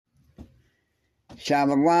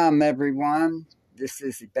Shalom, everyone. This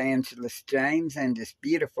is Evangelist James and his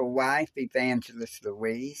beautiful wife, Evangelist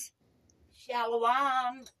Louise.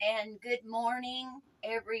 Shalom and good morning,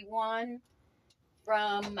 everyone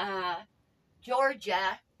from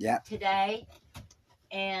Georgia today.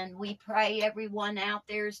 And we pray everyone out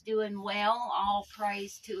there is doing well. All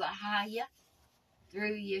praise to YASHAYA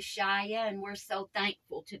through YASHAYA. And we're so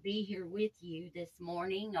thankful to be here with you this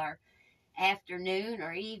morning or afternoon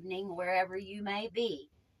or evening, wherever you may be.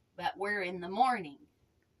 But we're in the morning.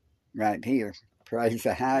 Right here. Praise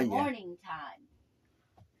YASHAYA. Morning time.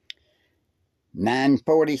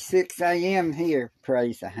 9:46 a.m. here.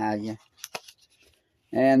 Praise YASHAYA.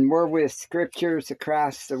 And we're with Scriptures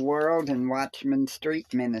Across the World and Watchman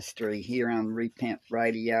Street Ministry here on Repent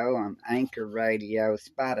Radio, on Anchor Radio,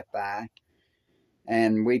 Spotify.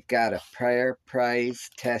 And we've got a prayer, praise,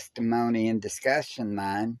 testimony, and discussion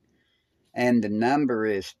line. And the number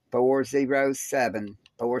is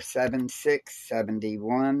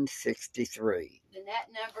 407-476-7163. And that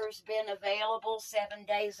number's been available 7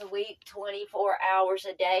 days a week, 24 hours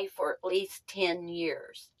a day for at least 10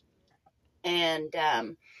 years. And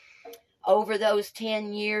over those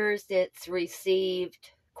 10 years, it's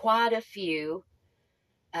received quite a few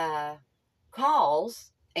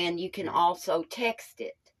calls, and you can also text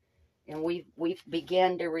it. And we've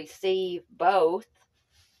begun to receive both.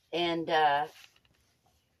 And,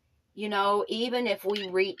 you know, even if we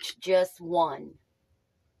reach just one,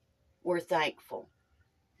 we're thankful.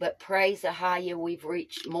 But praise YASHAYA, we've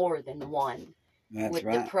reached more than one. That's with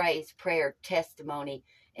right. The praise, prayer, testimony,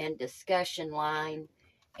 and discussion line,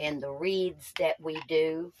 and the reads that we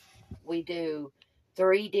do. We do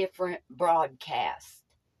 3 different broadcasts.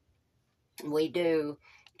 We do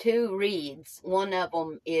 2 reads. One of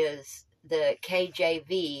them is the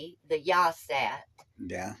KJV, the YASAT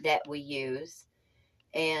that we use.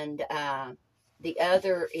 And the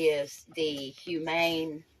other is the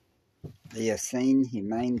Humane. The Essene,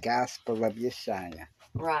 Humane Gospel of YASHAYA.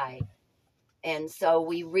 Right. And so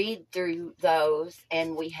we read through those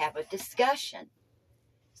and we have a discussion.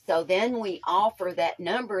 So then we offer that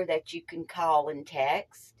number that you can call and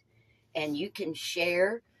text, and you can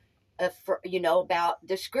share, about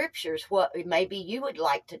the scriptures, what maybe you would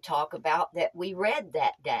like to talk about that we read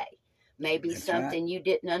that day. Maybe That's something right. you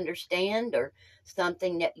didn't understand, or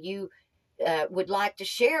something that you would like to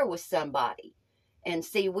share with somebody. And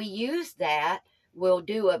see, we use that. We'll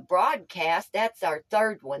do a broadcast. That's our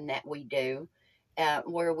 3rd one that we do,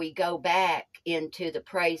 where we go back into the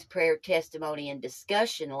praise, prayer, testimony, and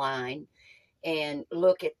discussion line and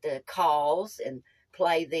look at the calls and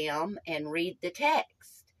play them and read the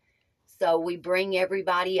text. So we bring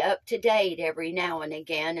everybody up to date every now and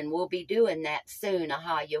again, and we'll be doing that soon,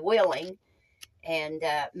 YASHAYA willing. And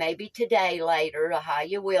maybe today, later,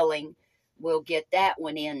 YASHAYA willing, we'll get that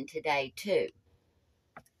one in today too.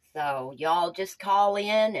 So y'all just call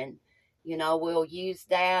in, and we'll use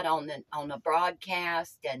that on the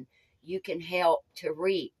broadcast, and you can help to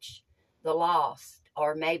reach the lost,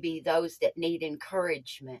 or maybe those that need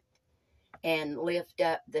encouragement, and lift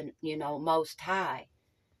up the Most High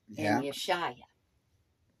and YASHAYA.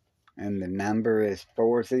 And the number is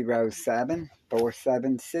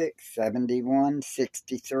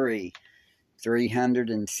 407-476-7163.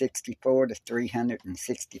 364 to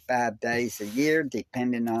 365 days a year,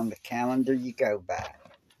 depending on the calendar you go by.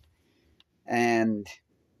 And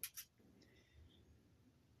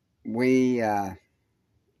we are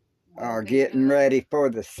getting ready for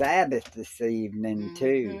the Sabbath this evening,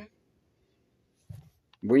 too.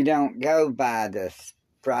 We don't go by the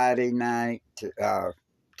Friday night to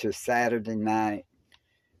Saturday night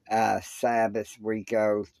Sabbath. We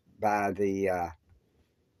go by the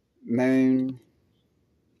moon,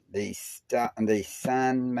 the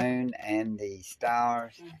sun, moon, and the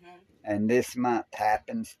stars. And this month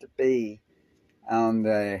happens to be on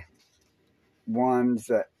the ones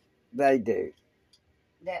that they do.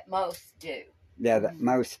 That most do. Yeah, that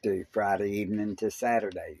most do, Friday evening to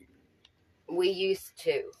Saturday. We used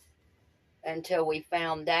to, until we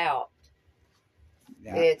found out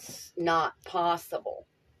it's not possible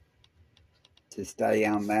to stay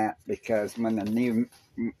on that, because when a new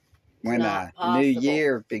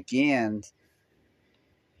year begins,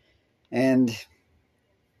 and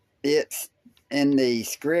it's in the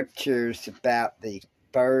scriptures about the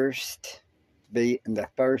first day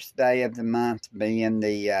of the month being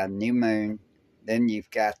the new moon. Then you've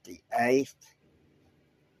got the 8th,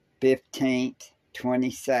 15th,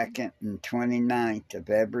 22nd, and 29th of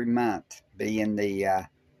every month being the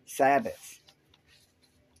Sabbath.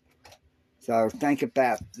 So think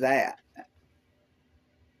about that.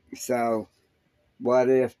 So what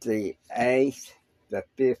if the 8th the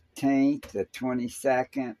 15th, the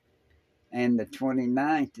 22nd, and the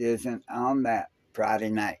 29th isn't on that Friday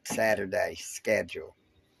night, Saturday schedule,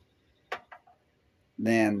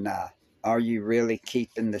 then are you really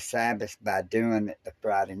keeping the Sabbath by doing it the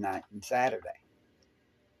Friday night and Saturday?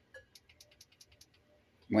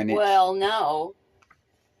 Well, no.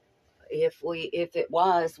 If it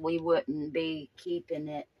was, we wouldn't be keeping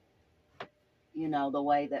it, the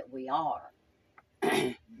way that we are.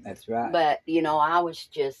 That's right. But, I was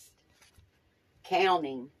just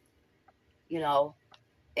counting,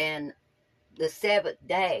 and the seventh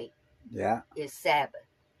day is Sabbath.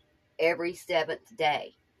 Every seventh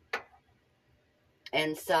day.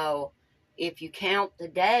 And so if you count the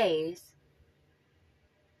days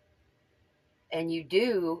and you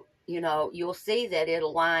do, you'll see that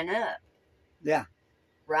it'll line up. Yeah.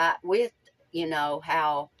 Right with,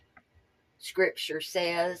 how Scripture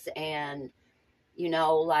says. And,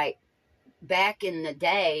 like back in the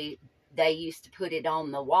day, they used to put it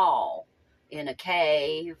on the wall in a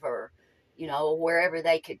cave or, wherever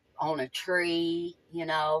they could, on a tree,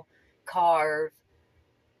 carve,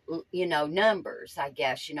 numbers, I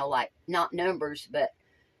guess, like not numbers, but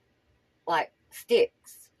like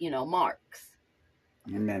sticks, marks.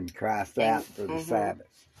 And then cross out for the Sabbath.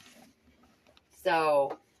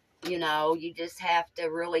 So, you just have to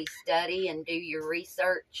really study and do your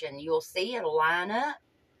research, and you'll see it'll line up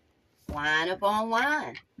on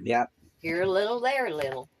line. Yep. Here a little, there a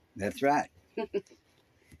little. That's right.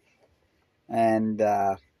 And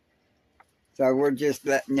so we're just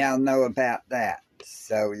letting y'all know about that.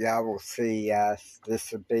 So y'all will see us.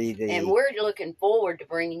 This will be the... And we're looking forward to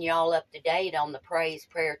bringing y'all up to date on the praise,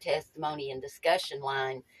 prayer, testimony, and discussion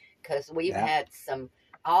line, because we've had some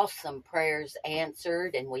awesome prayers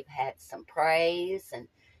answered, and we've had some praise, and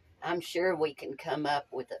I'm sure we can come up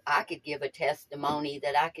with I could give a testimony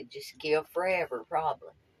that I could just give forever,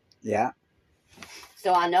 probably. Yeah.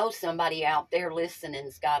 So I know somebody out there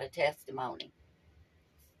listening's got a testimony.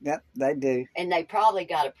 Yep, they do. And they probably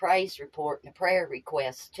got a praise report and a prayer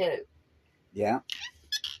request too. Yeah.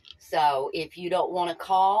 So if you don't want to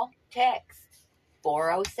call, text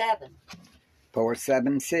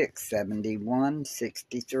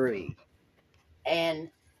 407-476-7163. And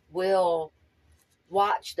we'll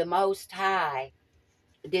watch the Most High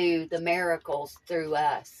do the miracles through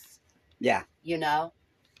us. Yeah.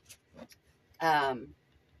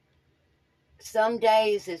 Some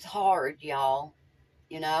days is hard, y'all,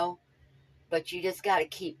 but you just got to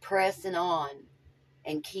keep pressing on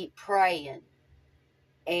and keep praying,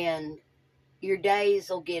 and your days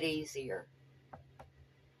will get easier.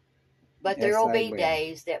 But there will be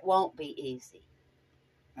days that won't be easy.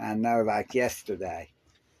 I know, like yesterday.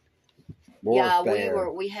 Warfare. Yeah,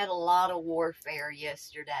 we had a lot of warfare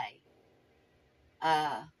yesterday.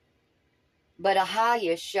 But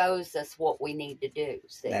YASHAYA shows us what we need to do.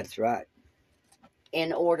 See? That's right.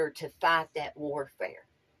 In order to fight that warfare.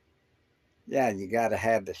 Yeah, you got to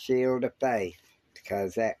have the shield of faith,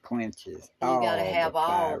 because that quenches all. You got to have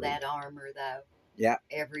all that armor, though. Yeah.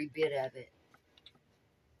 Every bit of it.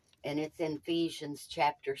 And it's in Ephesians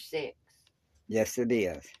chapter 6. Yes, it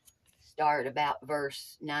is. Start about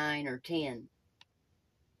verse 9 or 10.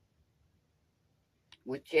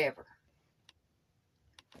 Whichever.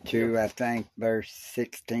 To, I think, verse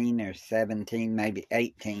 16 or 17, maybe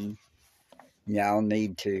 18. Y'all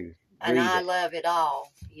need to and read I it. love it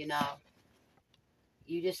all, You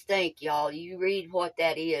just think, y'all, you read what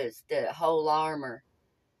that is, the whole armor.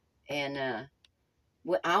 And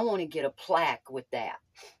I want to get a plaque with that.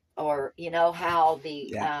 Or, how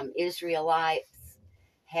the Israelites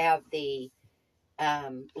have the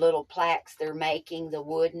little plaques they're making, the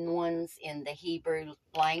wooden ones in the Hebrew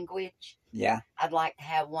language. Yeah. I'd like to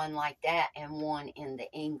have one like that and one in the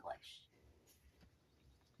English.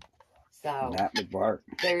 So that would work.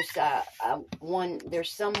 There's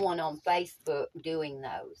there's someone on Facebook doing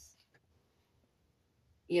those.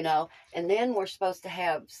 And then we're supposed to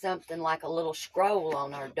have something like a little scroll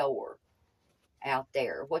on our door out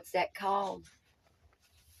there. What's that called?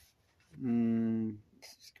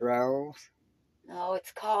 Scrolls? No,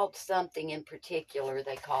 it's called something in particular,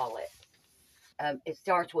 they call it. It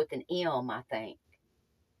starts with an M, I think.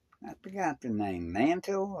 I forgot the name.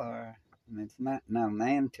 Mantle, or it's not? No,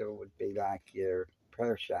 mantle would be like your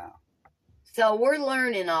prayer shawl. So we're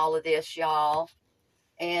learning all of this, y'all,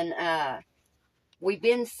 and we've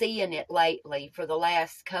been seeing it lately for the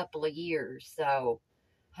last couple of years. So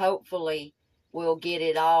hopefully we'll get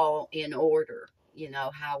it all in order.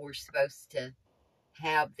 How we're supposed to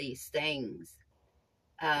have these things.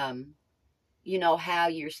 How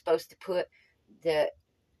you're supposed to put the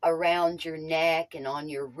around your neck and on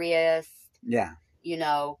your wrist. Yeah. you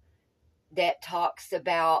know, that talks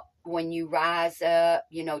about when you rise up,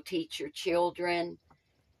 you know, teach your children.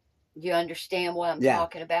 You understand what I'm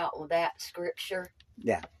talking about with that scripture?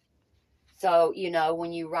 Yeah. So, you know,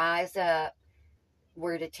 when you rise up,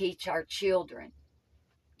 we're to teach our children.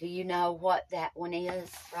 Do you know what that one is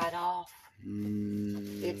right off?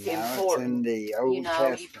 It's important. It's in the Old you know,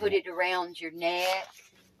 Testament. You put it around your neck,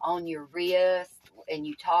 on your wrist, and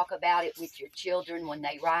you talk about it with your children when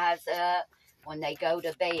they rise up, when they go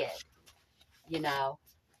to bed, you know.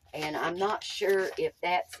 And I'm not sure if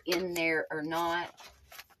that's in there or not,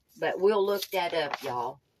 but we'll look that up,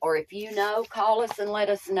 y'all. Or if you know, call us and let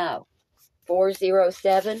us know.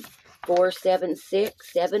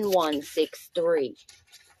 407-476-7163.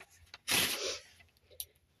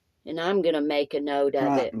 And I'm going to make a note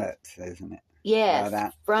of it. Frontlets, isn't it?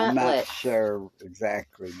 Yes, frontlets. I'm not sure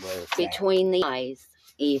exactly where it's between the eyes,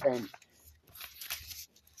 even.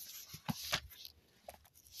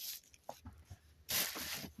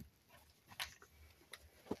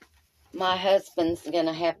 My husband's going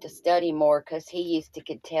to have to study more because he used to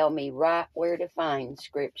could tell me right where to find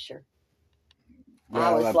scripture. Well,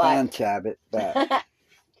 I was a bunch of it, but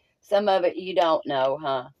some of it you don't know,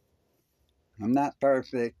 huh? I'm not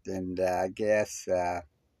perfect, and I guess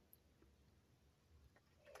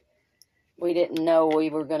we didn't know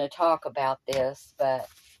we were going to talk about this, but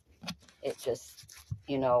it just,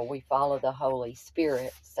 you know, we follow the Holy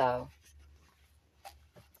Spirit, so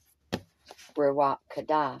Ruach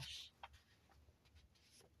Kadash.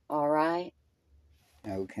 All right?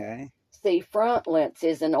 Okay. See, frontlets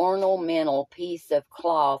is an ornamental piece of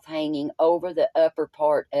cloth hanging over the upper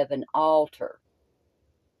part of an altar.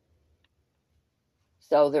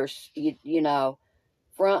 So there's, you know,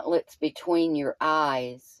 frontlets between your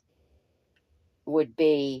eyes would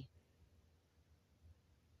be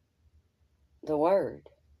the word.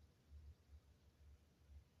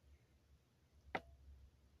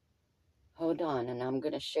 Hold on, and I'm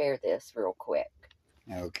going to share this real quick.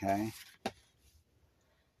 Okay.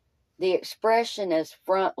 The expression is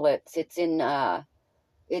frontlets. It's in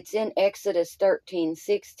Exodus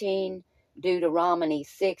 13:16, Deuteronomy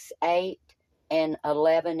 6:8, and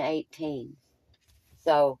 11:18.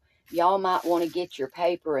 So y'all might want to get your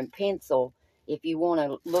paper and pencil if you want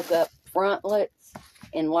to look up frontlets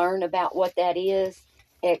and learn about what that is.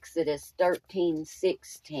 Exodus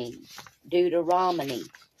 13:16, Deuteronomy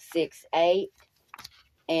 6:8,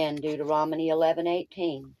 and Deuteronomy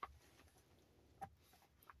 11:18.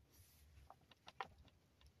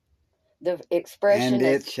 The expression and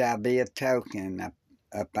it shall be a token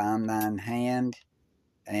upon thine hand,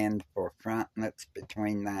 and for frontlets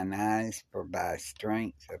between thine eyes, for by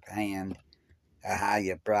strength of hand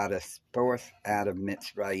YASHAYA brought us forth out of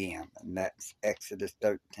Mitzrayim. And that's Exodus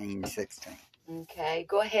 13:16. Okay,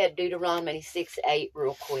 go ahead, Deuteronomy 6:8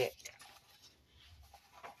 real quick.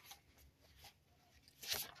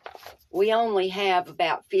 We only have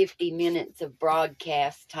about 50 minutes of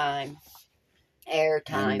broadcast time,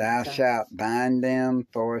 airtime. And thou shalt bind them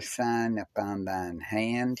for a sign upon thine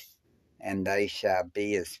hand, and they shall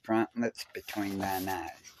be as frontlets between thine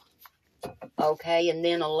eyes. Okay, and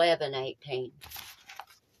then 11:18.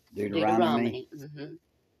 Deuteronomy.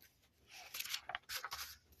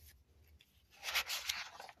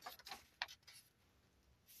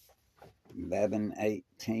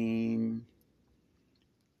 11:18.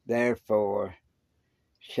 Therefore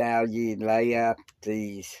shall ye lay up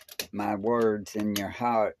these my words in your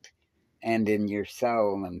heart and in your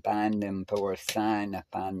soul, and bind them for a sign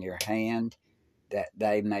upon your hand, that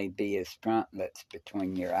they may be as frontlets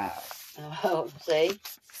between your eyes. Oh, see?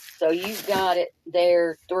 So you've got it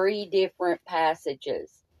there, 3 different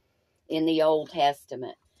passages in the Old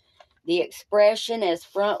Testament. The expression as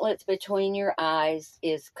frontlets between your eyes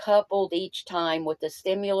is coupled each time with a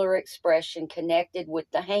similar expression connected with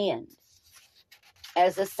the hand,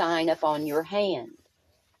 as a sign upon your hand.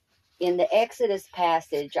 In the Exodus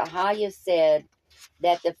passage, YASHAYA said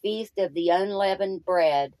that the Feast of the Unleavened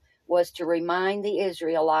Bread was to remind the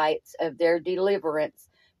Israelites of their deliverance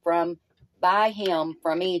by him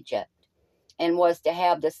from Egypt, and was to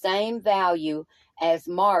have the same value as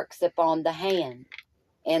marks upon the hand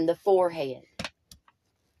and the forehead.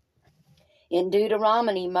 In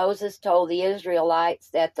Deuteronomy, Moses told the Israelites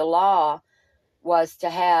that the law was to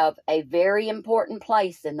have a very important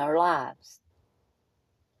place in their lives.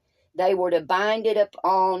 They were to bind it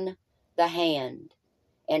upon the hand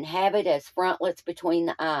and have it as frontlets between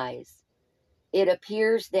the eyes. It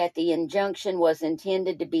appears that the injunction was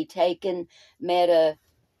intended to be taken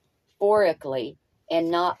metaphorically and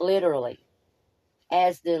not literally,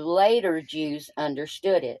 as the later Jews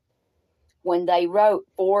understood it. when they wrote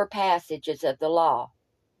 4 passages of the law.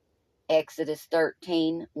 Exodus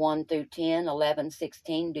 13, 1 through 10, 11,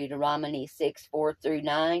 16, Deuteronomy 6, 4 through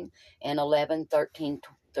 9, and 11, 13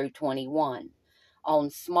 through 21, on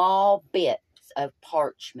small bits of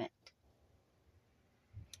parchment,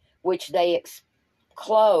 which they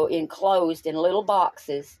enclosed in little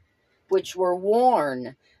boxes, which were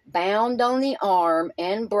worn, bound on the arm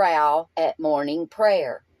and brow at morning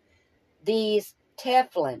prayer. These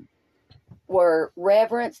tefillin were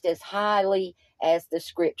reverenced as highly as the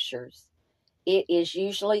scriptures. It is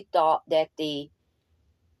usually thought that the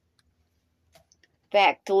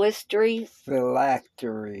phylacteries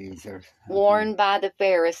worn by the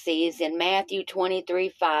Pharisees in Matthew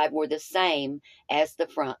 23:5 were the same as the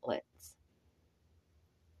frontlets.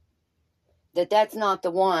 That's not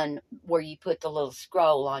the one where you put the little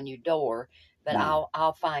scroll on your door, but no.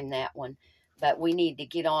 I'll find that one. But we need to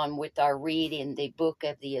get on with our reading the book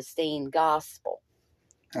of the Essene Gospel.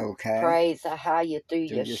 Okay. Praise YASHAYA through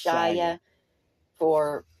YASHAYA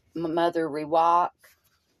for Mother Rewak,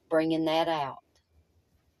 bringing that out.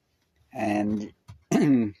 And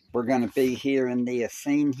we're going to be here in the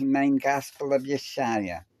Essene Humane Gospel of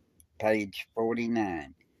YASHAYA, page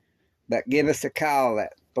 49. But give us a call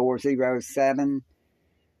at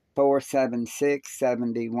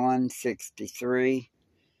 407-476-7163,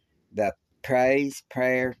 the Praise,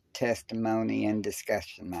 Prayer, Testimony, and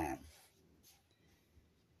Discussion line.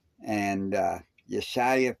 And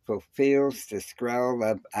YASHAYA fulfills the scroll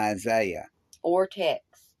of Isaiah. Or text.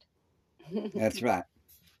 That's right.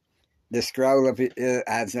 The scroll of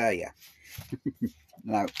Isaiah.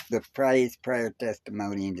 No, the Praise, Prayer,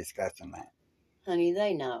 Testimony, and Discussion line. Honey,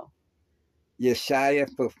 they know.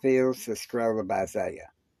 YASHAYA fulfills the scroll of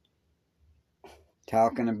Isaiah.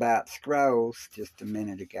 Talking about scrolls just a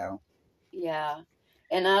minute ago. Yeah.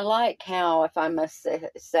 And I like how, if I must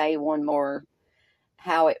say one more,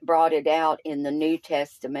 how it brought it out in the New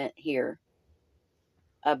Testament here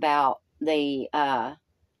about the...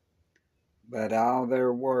 But all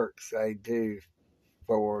their works they do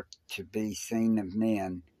for to be seen of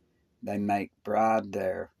men, they make broad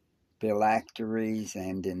their phylacteries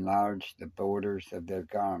and enlarge the borders of their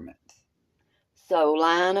garments. So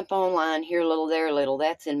line upon line, here a little, there a little.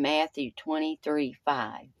 That's in Matthew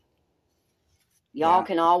 23:5. Y'all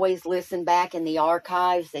can always listen back in the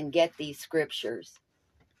archives and get these scriptures,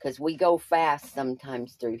 because we go fast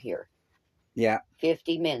sometimes through here. Yeah.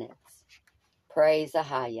 50 minutes. Praise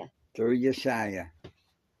YASHAYA. Through YASHAYA.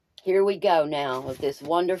 Here we go now with this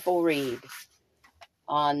wonderful read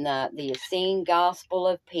on the Essene Gospel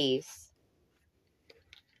of Peace.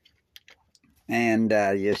 And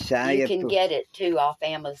YASHAYA. You can get it too off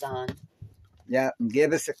Amazon. Yeah, and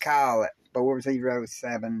give us a call at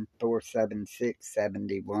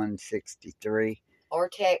 407-476-7163. Or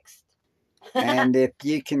text. And if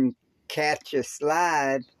you can catch a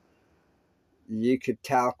slide, you could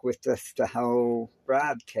talk with us the whole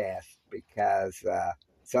broadcast, because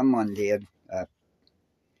someone did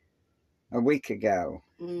a week ago.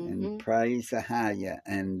 Mm-hmm. And praise YASHAYA.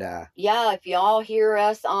 And yeah, if y'all hear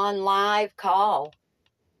us on live, call.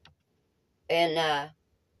 And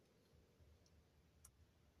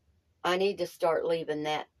I need to start leaving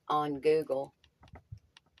that on Google.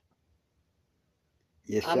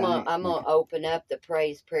 Yes, I'm gonna open up the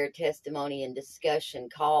Praise, Prayer, Testimony, and Discussion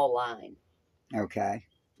call line. Okay.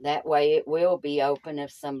 That way it will be open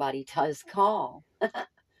if somebody does call.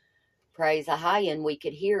 Praise YASHAYA, and we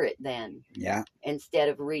could hear it then. Yeah. Instead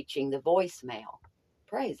of reaching the voicemail.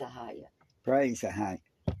 Praise YASHAYA. Praise YASHAYA.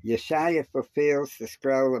 YASHAYA fulfills the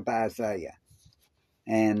scroll of Isaiah.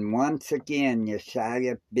 And once again,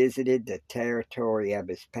 YASHAYA visited the territory of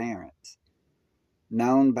his parents,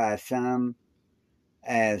 known by some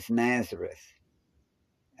as Nazareth,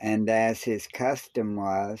 and as his custom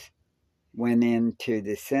was, went into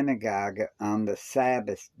the synagogue on the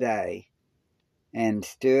Sabbath day and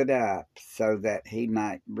stood up so that he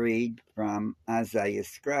might read from Isaiah's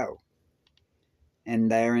scroll.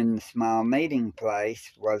 And there in the small meeting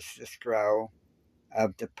place was the scroll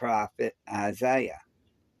of the prophet Isaiah,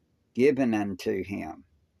 given unto him.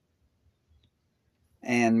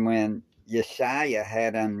 And when YASHAYA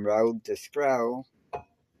had unrolled the scroll,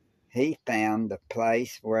 he found the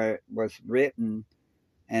place where it was written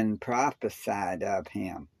and prophesied of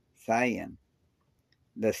him, saying,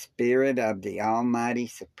 "The Spirit of the Almighty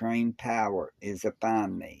Supreme Power is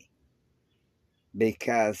upon me,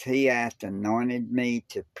 because he hath anointed me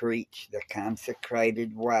to preach the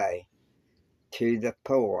consecrated way to the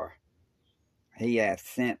poor. He hath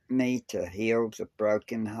sent me to heal the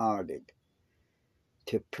brokenhearted,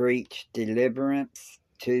 to preach deliverance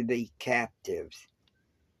to the captives,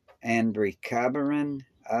 and recovering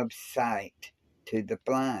of sight to the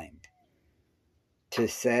blind, to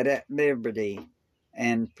set at liberty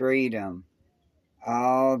and freedom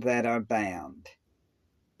all that are bound,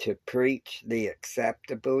 to preach the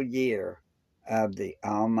acceptable year of the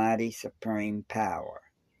Almighty Supreme Power.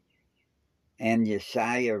 And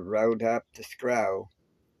YASHAYA wrote up the scroll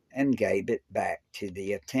and gave it back to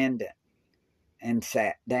the attendant and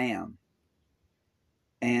sat down.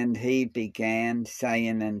 And he began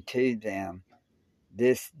saying unto them,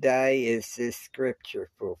 This day is this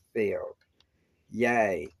scripture fulfilled.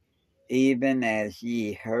 Yea, even as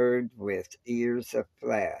ye heard with ears of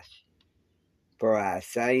flesh. For I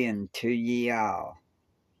say unto ye all,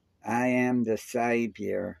 I am the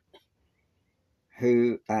Saviour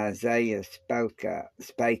who Isaiah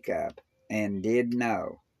spake of, and did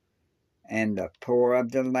know, and the poor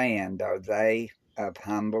of the land are they of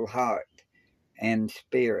humble heart and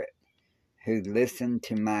spirit, who listen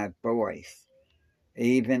to my voice,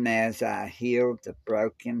 even as I healed the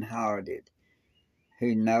broken-hearted,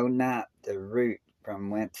 who know not the root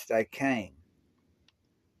from whence they came,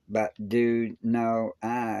 but do know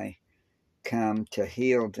I come to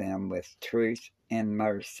heal them with truth and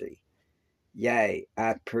mercy. Yea,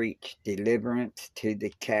 I preach deliverance to the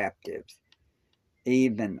captives,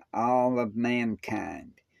 even all of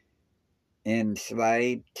mankind,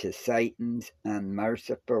 enslaved to Satan's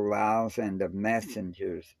unmerciful laws and of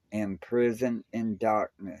messengers, imprisoned in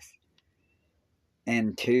darkness.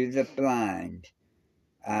 And to the blind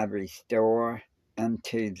I restore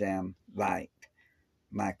unto them light,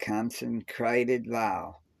 my consecrated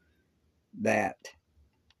law, that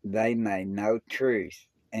they may know truth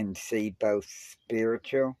and see both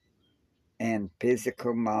spiritual and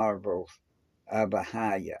physical marvels of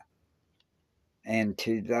YASHAYA. And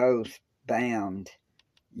to those bound,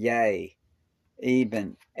 yea,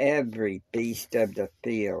 even every beast of the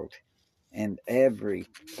field and every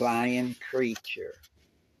flying creature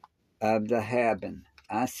of the heaven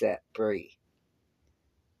I set free.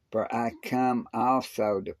 For I come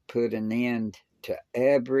also to put an end to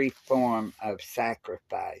every form of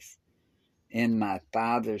sacrifice in my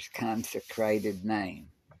Father's consecrated name.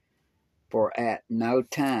 For at no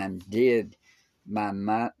time did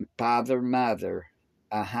my father, mother,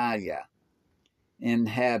 YASHAYA, in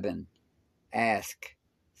heaven ask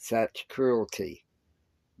such cruelty,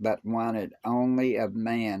 but wanted only of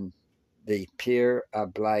man the pure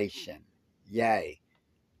oblation. Yea,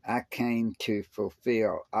 I came to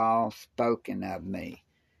fulfill all spoken of me,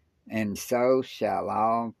 and so shall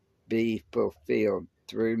all be fulfilled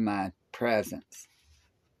through my presence.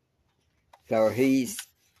 So he's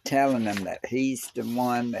telling them that he's the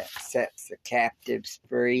one that sets the captives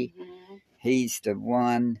free. Mm-hmm. He's the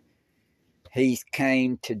one, he's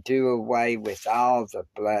came to do away with all the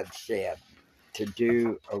bloodshed, to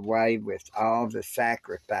do away with all the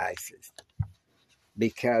sacrifices,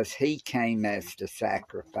 because he came as the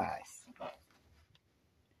sacrifice.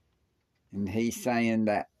 And he's saying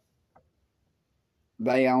that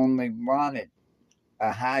they only wanted,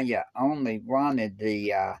 YASHAYA only wanted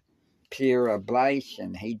the pure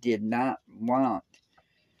oblation. He did not want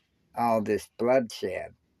all this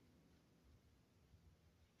bloodshed.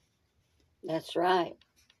 That's right.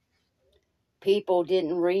 People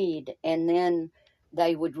didn't read, and then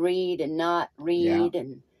they would read and not read,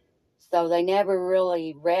 and so they never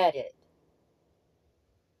really read it.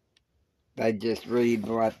 They just read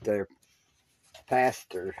what their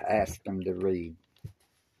pastor asked them to read,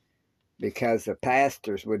 because the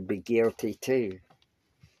pastors would be guilty too.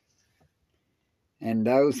 And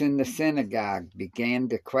those in the synagogue began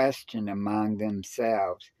to question among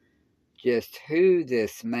themselves just who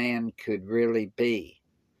this man could really be.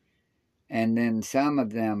 And then some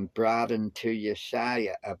of them brought unto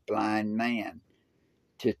YASHAYA a blind man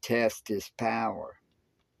to test his power.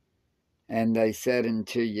 And they said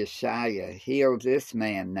unto YASHAYA, Heal this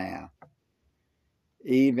man now,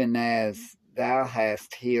 even as thou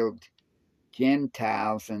hast healed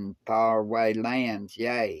Gentiles in faraway lands,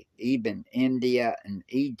 yea, even India and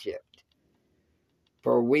Egypt.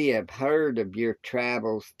 For we have heard of your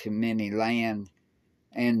travels to many lands,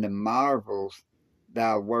 and the marvels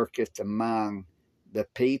thou workest among the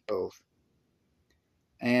peoples.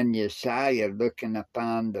 And YASHAYA, looking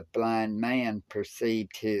upon the blind man,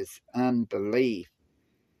 perceived his unbelief,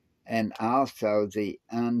 and also the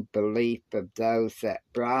unbelief of those that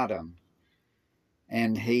brought him.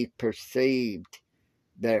 And he perceived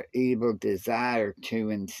their evil desire to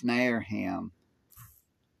ensnare him.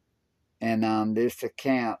 And on this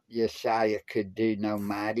account, YASHAYA could do no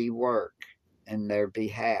mighty work in their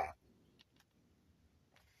behalf.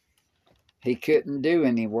 He couldn't do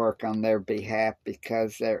any work on their behalf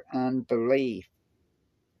because their unbelief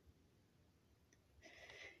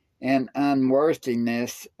and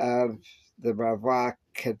unworthiness of the Ravah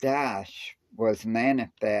Kadash was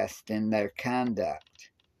manifest in their conduct.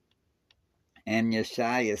 And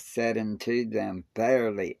YASHAYA said unto them,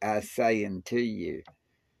 Verily I say unto you,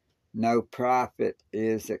 no prophet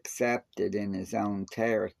is accepted in his own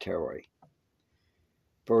territory.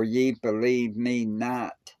 For ye believe me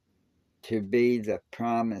not to be the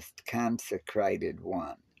promised consecrated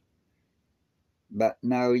one. But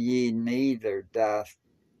know ye neither doth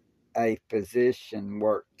a physician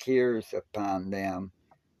work cures upon them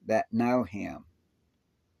that know him.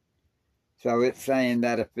 So it's saying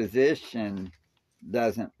that a physician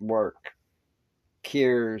doesn't work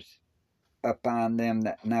cures upon them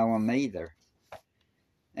that know him either.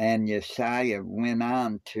 And YASHAYA went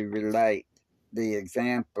on to relate the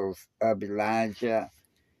examples of Elijah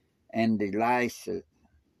and Elisha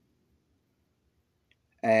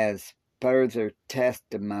as further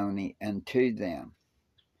testimony unto them.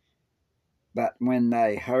 But when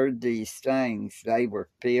they heard these things, they were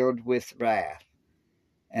filled with wrath,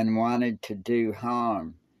 and wanted to do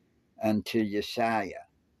harm unto YASHAYA.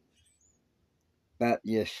 But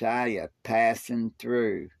YASHAYA, passing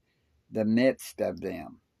through the midst of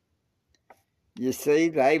them. You see,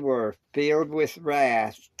 they were filled with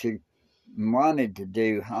wrath wanted to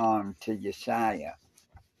do harm to YASHAYA.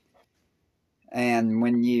 And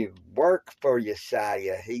when you work for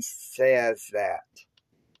YASHAYA, he says that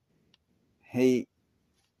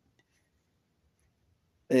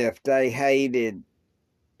if they hate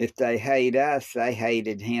us, they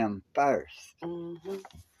hated him first. Mm-hmm.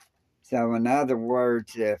 So in other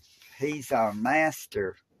words, if he's our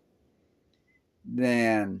master,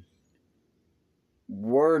 then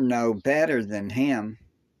we're no better than him.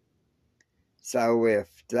 So if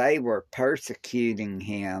they were persecuting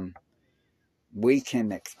him, we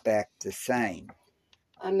can expect the same.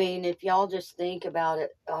 I mean, if y'all just think about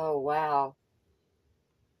it, oh wow.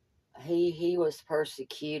 He was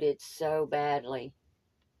persecuted so badly.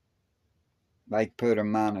 They put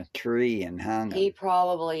him on a tree and hung him. He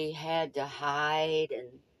probably had to hide and,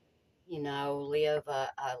 live a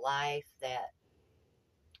life that,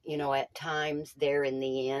 at times there in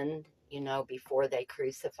the end, before they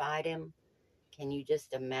crucified him. Can you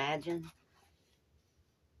just imagine?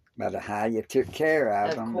 But how you took care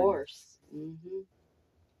of him. Of course. Mm-hmm.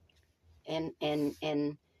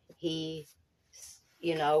 And he,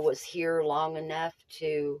 was here long enough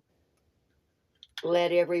to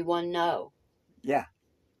let everyone know. Yeah.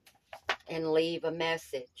 And leave a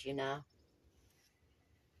message,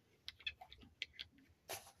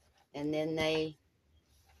 And then they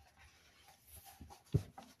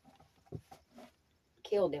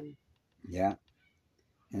killed him. Yeah.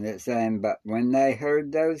 And it's saying, but when they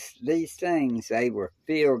heard these things, they were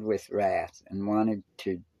filled with wrath and wanted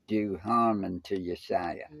to do harm unto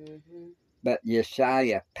YASHAYA. Mm-hmm. But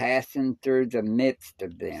YASHAYA, passing through the midst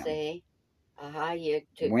of them, you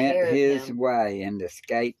took went care his of him. way and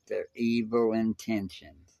escaped their evil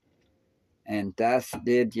intentions. And thus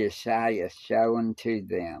did YASHAYA show unto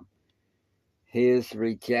them his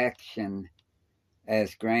rejection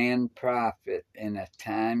as grand prophet in a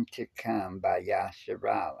time to come by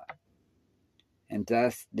YASHARALA. And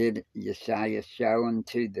thus did YASHAYA show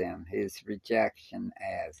unto them his rejection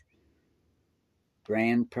as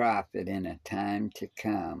grand prophet in a time to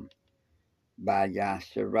come by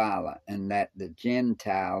YASHARALA, and that the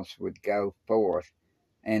Gentiles would go forth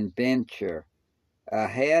and venture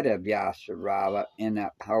ahead of YASHARALA in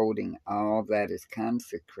upholding all that is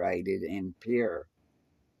consecrated and pure,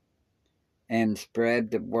 and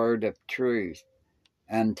spread the word of truth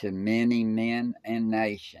unto many men and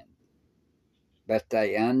nations. But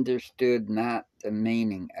they understood not the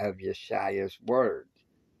meaning of YASHAYA's words,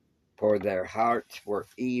 for their hearts were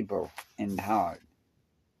evil and hard.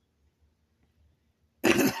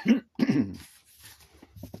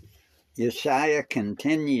 YASHAYA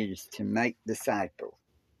continues to make disciples,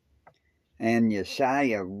 and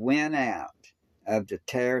YASHAYA went out of the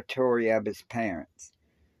territory of his parents,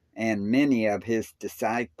 and many of his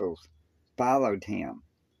disciples followed him,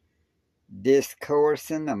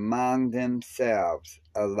 discoursing among themselves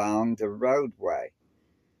along the roadway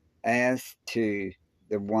as to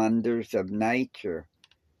the wonders of nature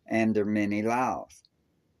and their many laws.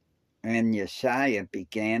 And YASHAYA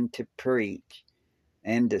began to preach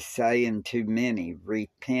and to say unto many,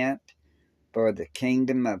 Repent, for the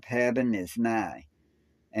kingdom of heaven is nigh,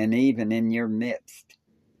 and even in your midst.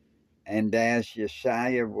 And as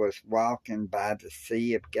YASHAYA was walking by the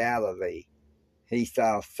Sea of Galilee, he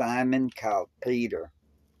saw Simon called Peter,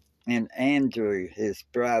 and Andrew his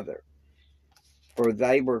brother, for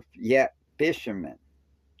they were yet fishermen.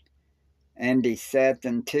 And he said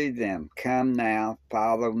unto them, Come now,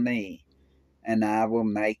 follow me, and I will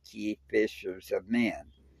make ye fishers of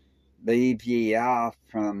men. Leave ye off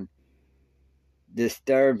from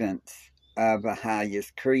disturbance of the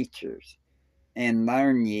highest creatures, and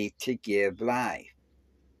learn ye to give life,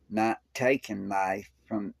 not taking life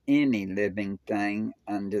from any living thing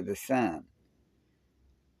under the sun.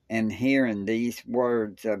 And hearing these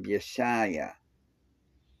words of YASHAYA,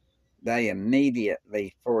 they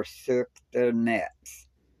immediately forsook their nets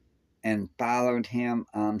and followed him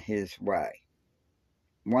on his way,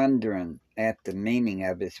 wondering at the meaning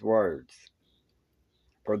of his words,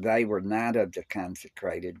 for they were not of the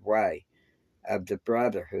consecrated way of the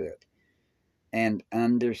brotherhood, and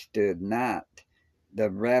understood not the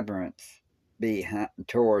reverence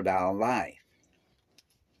toward all life.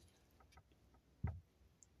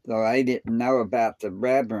 So they didn't know about the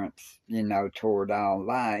reverence, toward all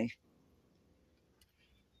life.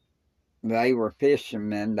 They were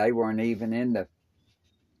fishermen. They weren't even in the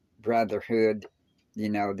brotherhood,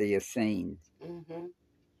 the Essene. Mm-hmm.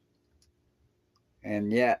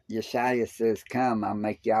 And yet, YASHAYA says, Come, I'll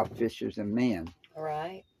make y'all fishers of men.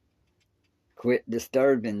 Right. Quit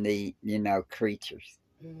disturbing the, creatures.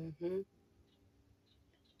 Mm-hmm.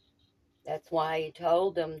 That's why he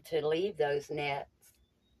told them to leave those nets.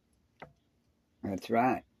 That's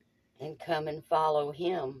right. And come and follow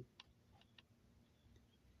him.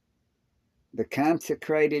 The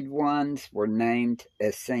consecrated ones were named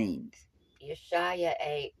Essenes. YASHAYA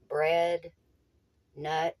ate bread,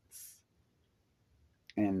 nuts,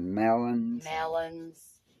 And melons.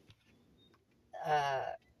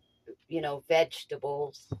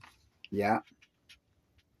 Vegetables. Yeah.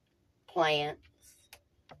 Plants.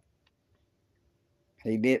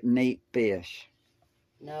 He didn't eat fish.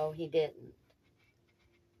 No, he didn't.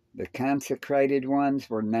 The consecrated ones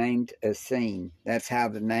were named Essene. That's how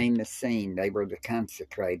the name is seen. They were the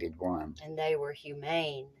consecrated ones. And they were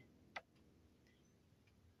humane.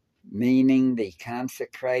 Meaning the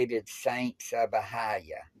consecrated saints of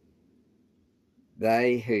Ahaya.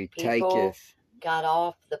 They who taketh... got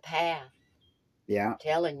off the path. Yeah. I'm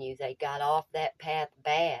telling you, they got off that path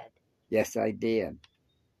bad. Yes, I did.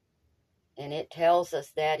 And it tells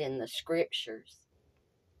us that in the scriptures,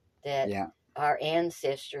 that our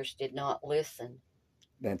ancestors did not listen.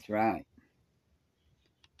 That's right.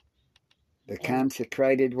 The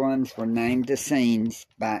consecrated ones were named Essenes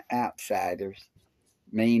by outsiders,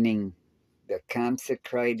 meaning the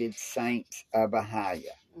consecrated saints of Ahaya.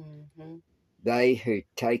 Mm-hmm. They who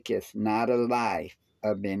taketh not a life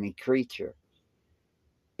of any creature,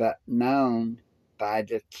 but known by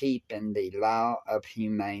the keeping the law of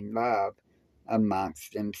humane love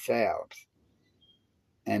amongst themselves.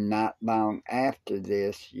 And not long after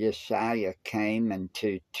this, YASHAYA came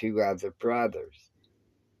unto two other brothers,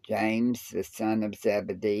 James the son of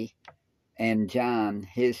Zebedee, and John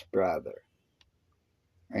his brother.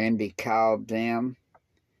 And he called them,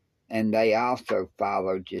 and they also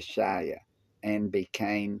followed YASHAYA, and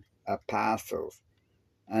became apostles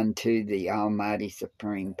unto the Almighty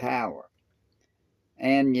Supreme Power.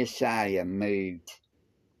 And YASHAYA moved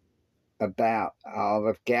about all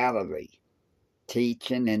of Galilee,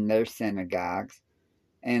 teaching in their synagogues,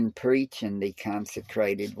 and preaching the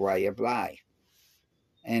consecrated way of life,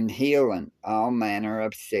 and healing all manner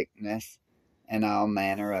of sickness and all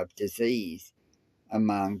manner of disease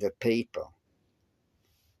among the people.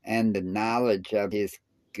 And the knowledge of his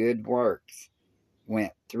good works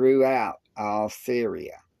went throughout all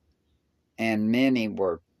Syria, and many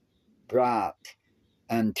were brought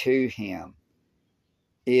unto him,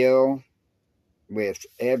 ill with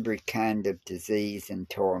every kind of disease and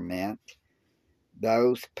torment,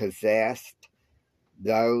 those possessed,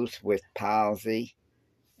 those with palsy,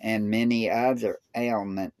 and many other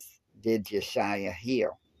ailments did YASHAYA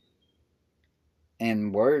heal.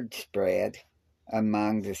 And word spread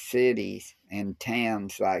among the cities and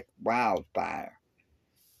towns like wildfire,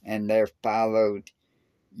 and there followed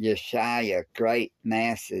YASHAYA great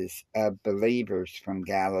masses of believers from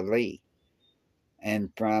Galilee,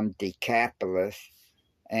 and from Decapolis,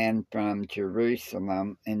 and from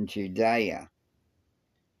Jerusalem and Judea,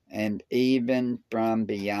 and even from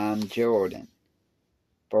beyond Jordan.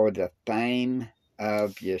 For the fame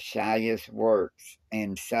of YASHAYA's works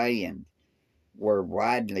and sayings were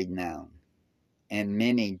widely known, and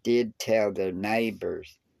many did tell their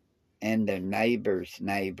neighbors and their neighbors'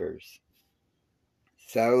 neighbors,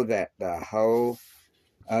 so that the whole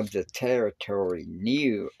of the territory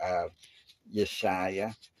knew of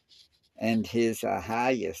YASHAYA and his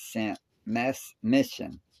Ahaya sent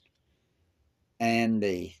mission And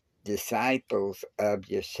the disciples of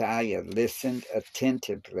YASHAYA listened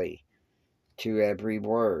attentively to every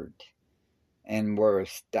word, and were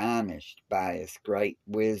astonished by his great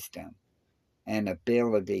wisdom and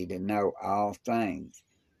ability to know all things.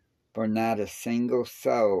 For not a single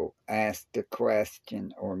soul asked a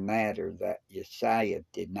question or matter that YASHAYA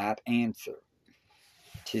did not answer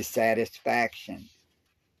to satisfaction.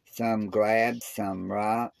 Some glad, some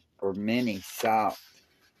wroth, or many sought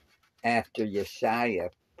after YASHAYA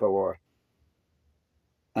for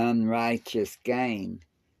unrighteous gain.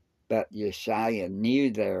 But YASHAYA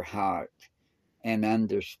knew their heart and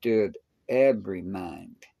understood every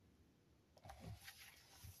mind.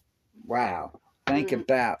 Wow, think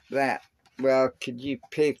about that. Well, could you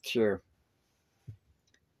picture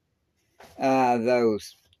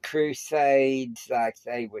those crusades like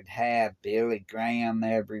they would have Billy Graham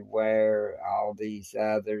everywhere, all these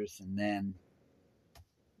others, and then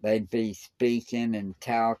they'd be speaking and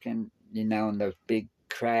talking, you know, in those big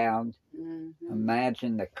crowds.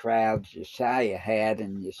 Imagine the crowds YASHAYA had,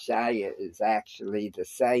 and YASHAYA is actually the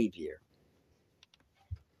Savior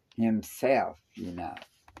himself, you know.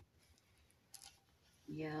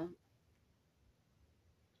 Yeah.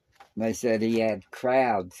 They said he had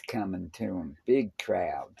crowds coming to him, big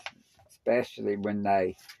crowds, especially when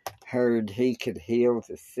they heard he could heal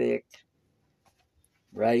the sick,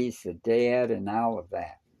 raise the dead, and all of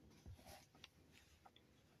that.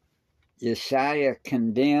 YASHAYA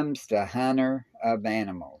condemns the hunter of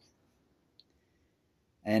animals.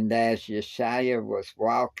 And as YASHAYA was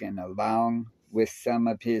walking along with some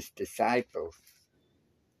of his disciples,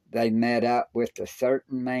 they met up with a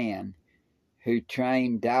certain man who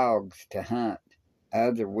trained dogs to hunt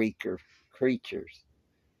other weaker creatures.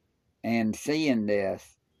 And seeing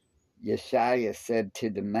this, YASHAYA said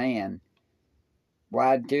to the man,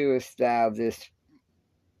 "Why doest thou this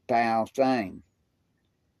foul thing?"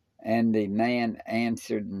 And the man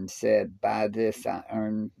answered and said, "By this I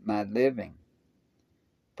earn my living.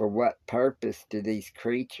 For what purpose do these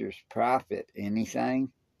creatures profit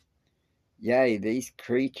anything? Yea, these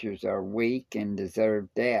creatures are weak and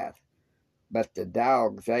deserve death, but the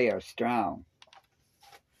dogs, they are strong."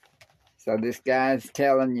 So this guy's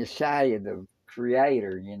telling YASHAYA, the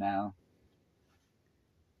creator, you know,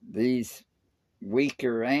 these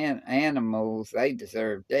weaker animals, they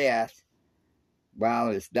deserve death,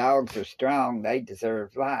 while his dogs are strong, they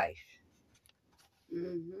deserve life.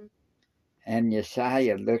 And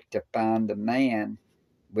YASHAYA looked upon the man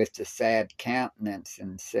with the sad countenance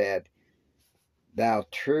and said, "Thou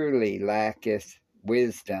truly lackest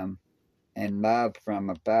wisdom and love from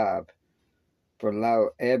above. For lo,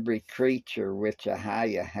 every creature which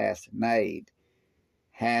YASHAYA hath made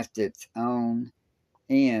hath its own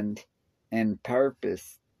end and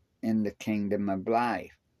purpose in the kingdom of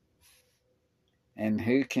life. And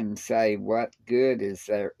who can say what good is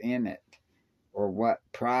there in it, or what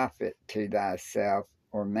profit to thyself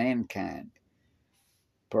or mankind?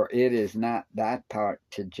 For it is not thy part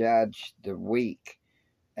to judge the weak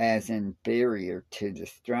as inferior to the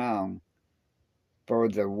strong, for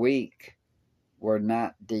the weak were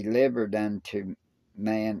not delivered unto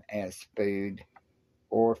man as food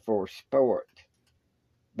or for sport,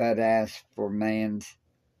 but as for man's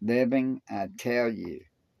living. I tell you,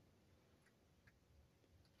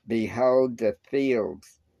 behold the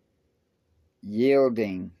fields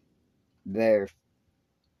yielding their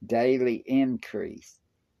daily increase,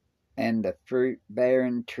 and the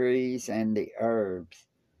fruit-bearing trees and the herbs.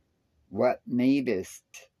 What needest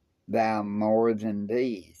thou more than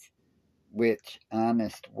these, which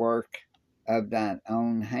honest work of thine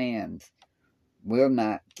own hands will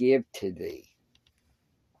not give to thee?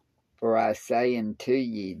 For I say unto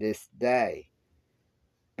ye this day,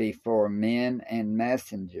 before men and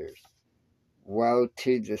messengers, woe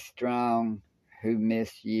to the strong who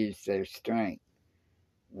misuse their strength.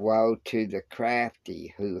 Woe to the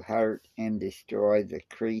crafty who hurt and destroy the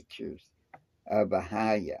creatures of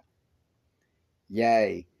YASHAYA.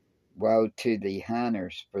 Yea, woe to the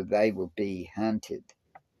hunters, for they will be hunted.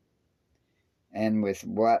 And with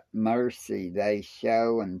what mercy they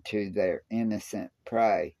show unto their innocent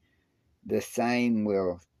prey, the same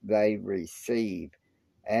will they receive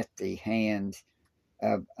at the hands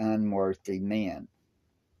of unworthy men.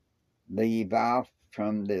 Leave off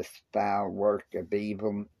from this foul work of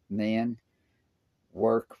evil men.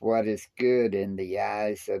 Work what is good in the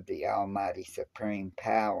eyes of the Almighty Supreme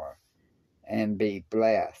Power, and be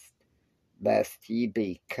blessed, lest ye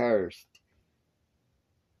be cursed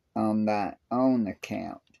on thy own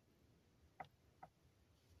account.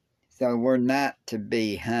 So we're not to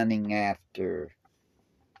be hunting after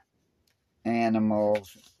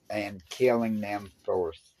animals and killing them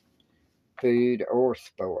for food or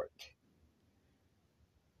sport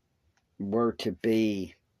were to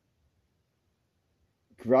be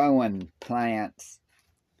growing plants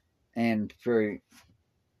and fruit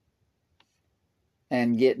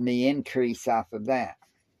and getting the increase off of that.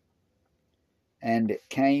 And it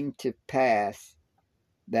came to pass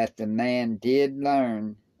that the man did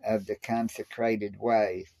learn of the consecrated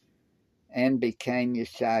ways and became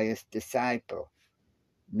YASHAYA's disciple,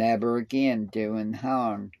 never again doing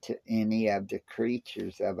harm to any of the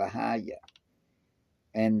creatures of YASHAYA.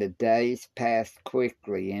 And the days passed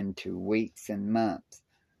quickly into weeks and months,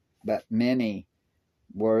 but many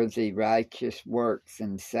were the righteous works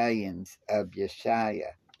and sayings of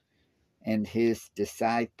YASHAYA, and his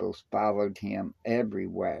disciples followed him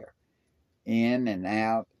everywhere, in and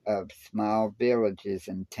out of small villages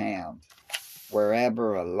and towns.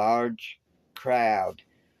 Wherever a large crowd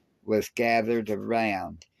was gathered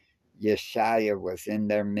around, YASHAYA was in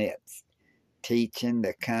their midst, teaching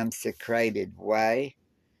the consecrated way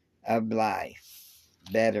of life,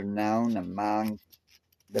 better known among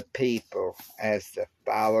the people as the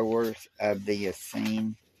followers of the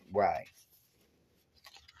Essene way.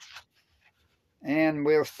 And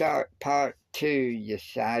we'll start part 2,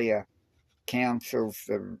 YASHAYA counsels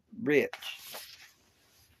the rich,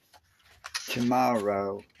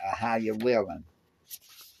 tomorrow, YASHAYA willing.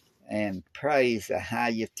 And praise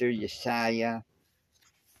YASHAYA through YASHAYA.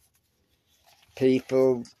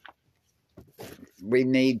 People, we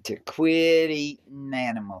need to quit eating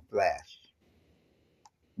animal flesh.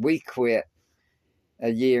 We quit a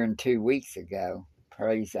year and 2 weeks ago.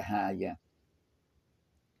 Praise YASHAYA.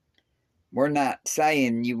 We're not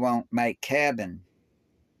saying you won't make heaven,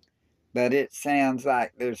 but it sounds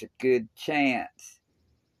like there's a good chance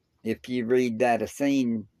if you read that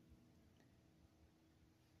Essene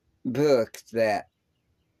book that,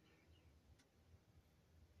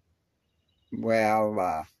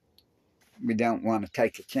 well, we don't want to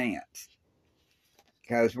take a chance.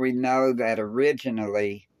 Because we know that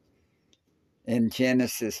originally in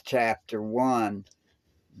Genesis chapter 1,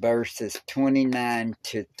 verses 29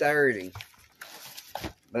 to 30,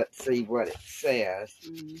 let's see what it says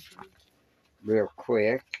real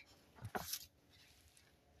quick.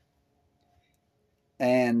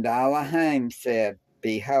 And Elohim said,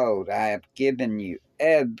 Behold, I have given you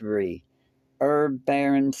every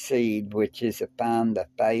herb-bearing seed which is upon the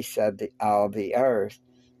face of all the earth,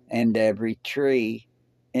 and every tree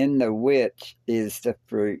in the which is the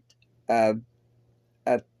fruit of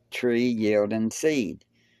a tree yielding seed.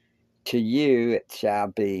 To you it shall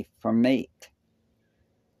be for meat.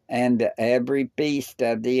 And to every beast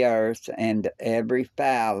of the earth, and to every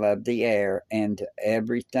fowl of the air, and to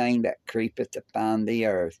everything that creepeth upon the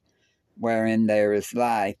earth, wherein there is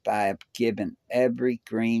life, I have given every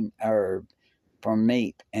green herb for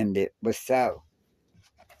meat. And it was so.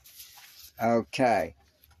 Okay.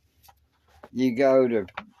 You go to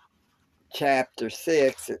chapter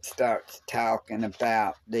 6, it starts talking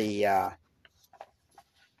about the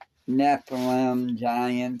Nephilim,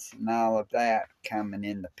 giants, and all of that coming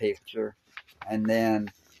in the picture. And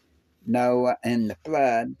then Noah and the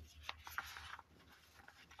flood.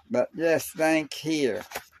 But just think here.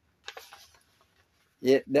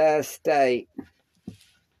 It does state,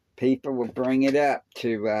 people will bring it up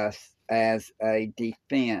to us as a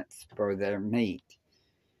defense for their meat.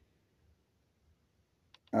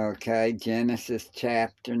 Okay, Genesis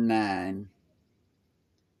chapter 9,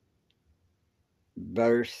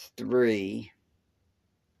 verse 3.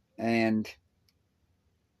 And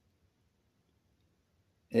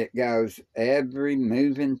it goes, every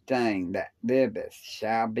moving thing that liveth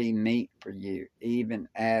shall be meat for you, even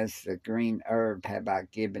as the green herb have I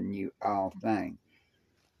given you all things.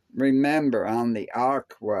 Remember, on the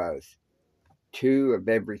ark was 2 of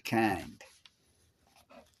every kind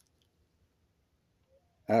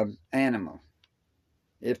of animal.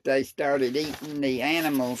 If they started eating the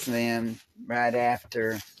animals then right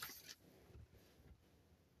after,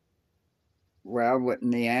 well,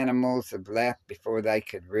 wouldn't the animals have left before they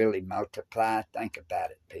could really multiply? Think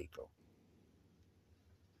about it, people.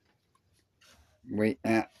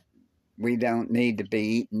 We don't need to be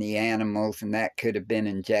eating the animals, and that could have been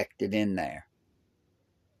injected in there.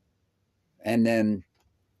 And then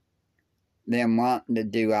them wanting to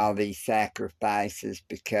do all these sacrifices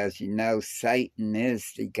because, you know, Satan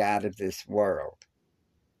is the god of this world.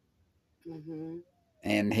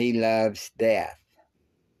 And he loves death.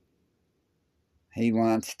 He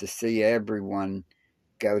wants to see everyone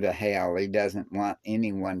go to hell. He doesn't want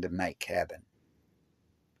anyone to make heaven.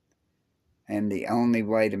 And the only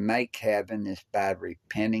way to make heaven is by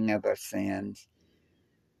repenting of our sins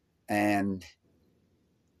and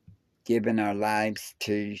giving our lives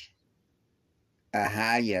to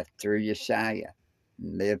YASHAYA through YASHAYA.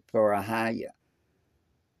 Live for YASHAYA.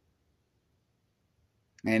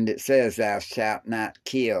 And it says, thou shalt not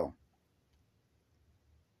kill.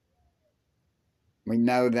 We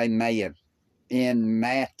know they may have, in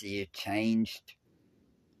Matthew, changed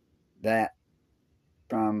that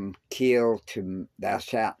from kill to thou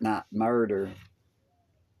shalt not murder.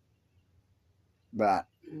 But,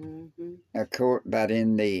 but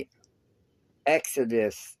in the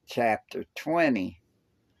Exodus chapter 20,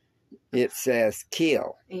 it says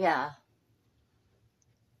kill. Yeah.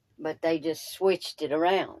 But they just switched it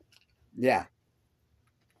around. Yeah.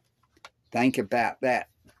 Think about that.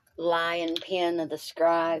 Lion pen of the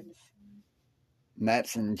scribes. And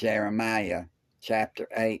that's in Jeremiah chapter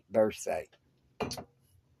 8, verse 8.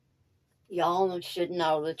 Y'all should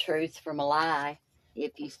know the truth from a lie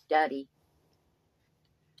if you study.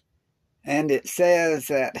 And it says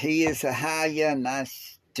that he is YASHAYA and I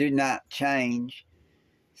do not change.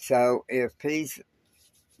 So if he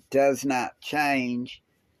does not change,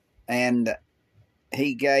 and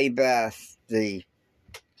he gave us the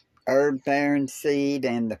herb-bearing seed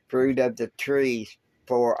and the fruit of the trees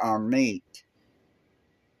for our meat,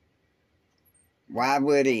 why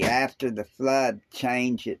would he, after the flood,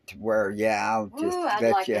 change it to where, yeah, I'll just let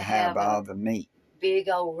like you have all the meat? Big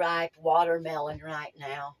old ripe watermelon right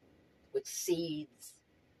now with seeds.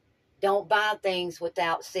 Don't buy things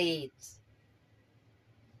without seeds.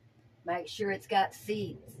 Make sure it's got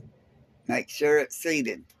seeds. Make sure it's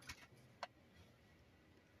seeded.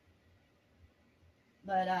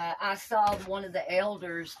 But I saw one of the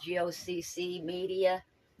elders, GOCC Media,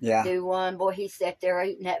 Yeah. do one. Boy, he sat there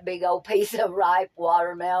eating that big old piece of ripe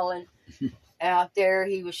watermelon. Out there,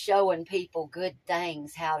 he was showing people good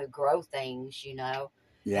things, how to grow things, you know,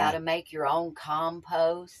 how to make your own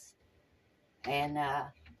compost. And,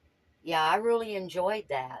 yeah, I really enjoyed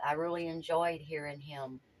that. I really enjoyed hearing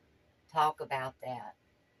him talk about that.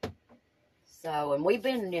 So, and we've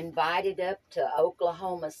been invited up to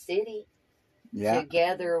Oklahoma City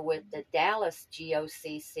together with the Dallas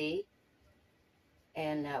GOCC.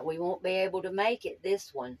 And we won't be able to make it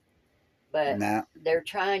this one. But they're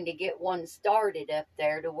trying to get one started up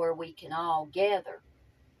there to where we can all gather.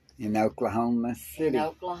 In Oklahoma City. In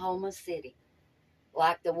Oklahoma City.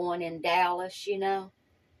 Like the one in Dallas, you know?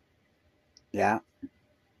 Yeah.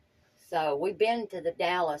 So we've been to the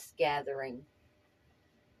Dallas gathering.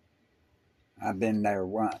 I've been there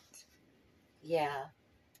once. Yeah.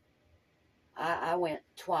 I went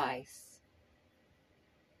twice.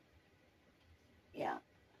 Yeah.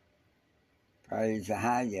 Praise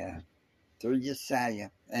YASHAYA. Through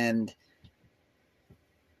YASHAYA. And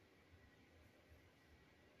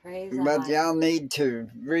but y'all need to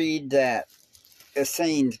read that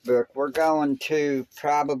Essene's book. We're going to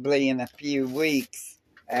probably in a few weeks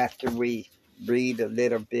after we read a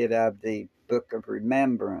little bit of the Book of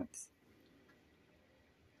Remembrance.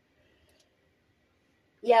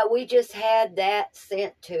 Yeah, we just had that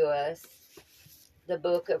sent to us, the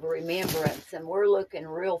Book of Remembrance, and we're looking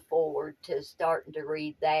real forward to starting to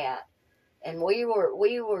read that. And we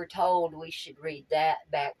were told we should read that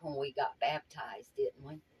back when we got baptized, didn't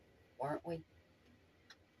we? Weren't we?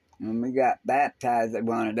 When we got baptized, they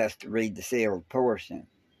wanted us to read the sealed portion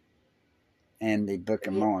and the Book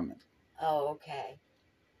of Mormon. Oh, okay.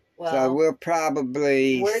 Well, so we'll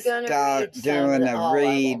probably start doing a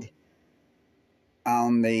read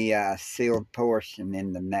on the sealed portion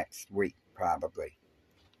in the next week, probably.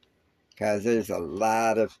 Because there's a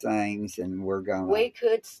lot of things, and we're going to... We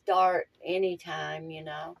could start anytime, you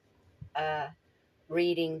know,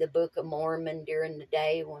 reading the Book of Mormon during the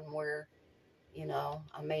day when we're, you know,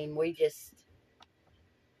 I mean, we just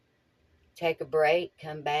take a break,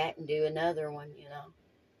 come back, and do another one, you know.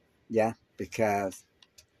 Yeah, because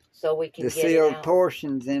so we can the sealed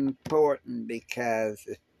portion's important because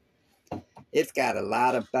it's got a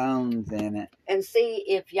lot of bones in it. And see,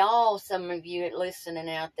 if y'all, some of you listening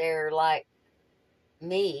out there like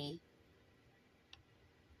me,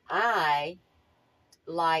 I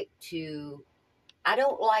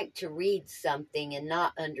don't like to read something and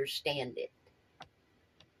not understand it.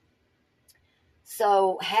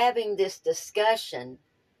 So having this discussion,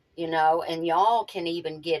 you know, and y'all can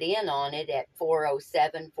even get in on it at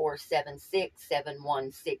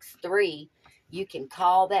 407-476-7163. You can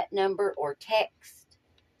call that number or text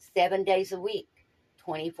 7 days a week,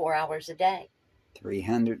 24 hours a day.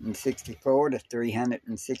 364 to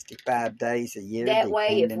 365 days a year. That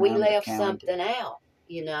way, if we left something out,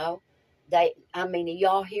 you know,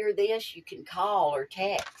 y'all hear this, you can call or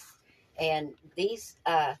text. And these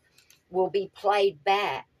will be played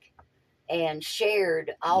back and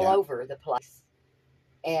shared all over the place.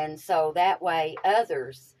 And so that way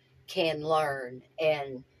others can learn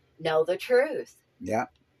and know the truth. Yep.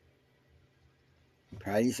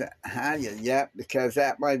 Praise Yahweh. Yep, because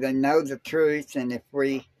that way they know the truth. And if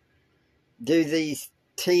we do these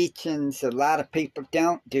teachings, a lot of people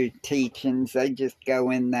don't do teachings. They just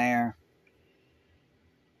go in there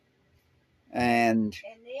and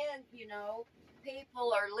then, you know,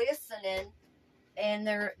 people are listening and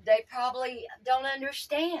they probably don't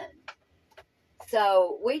understand.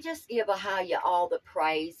 So we just give YASHAYA all the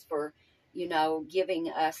praise for, you know, giving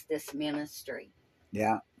us this ministry.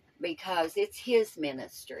 Yeah. Because it's his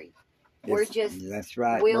ministry. We're just that's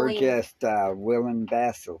right. Willing We're just willing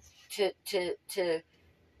vessels to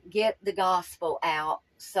get the gospel out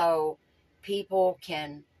so people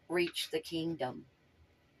can reach the kingdom.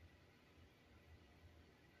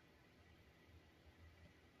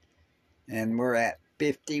 And we're at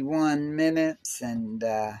 51 minutes, and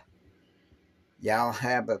y'all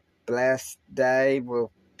have a blessed day.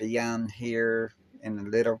 We'll be on here in a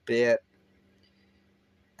little bit.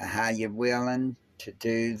 How you willing to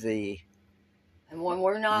do the... And when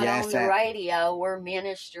we're not on the radio, we're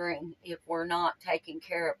ministering. If we're not taking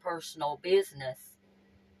care of personal business,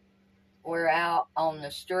 we're out on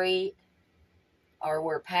the street, or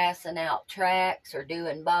we're passing out tracts, or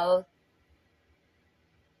doing both.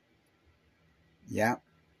 Yep.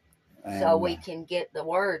 So we can get the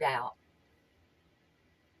word out.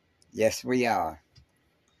 Yes, we are.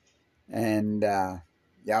 And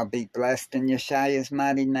y'all be blessed in YASHAYA's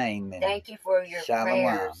mighty name. Thank you for your Shalom.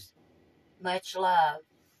 prayers. Much love.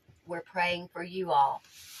 We're praying for you all.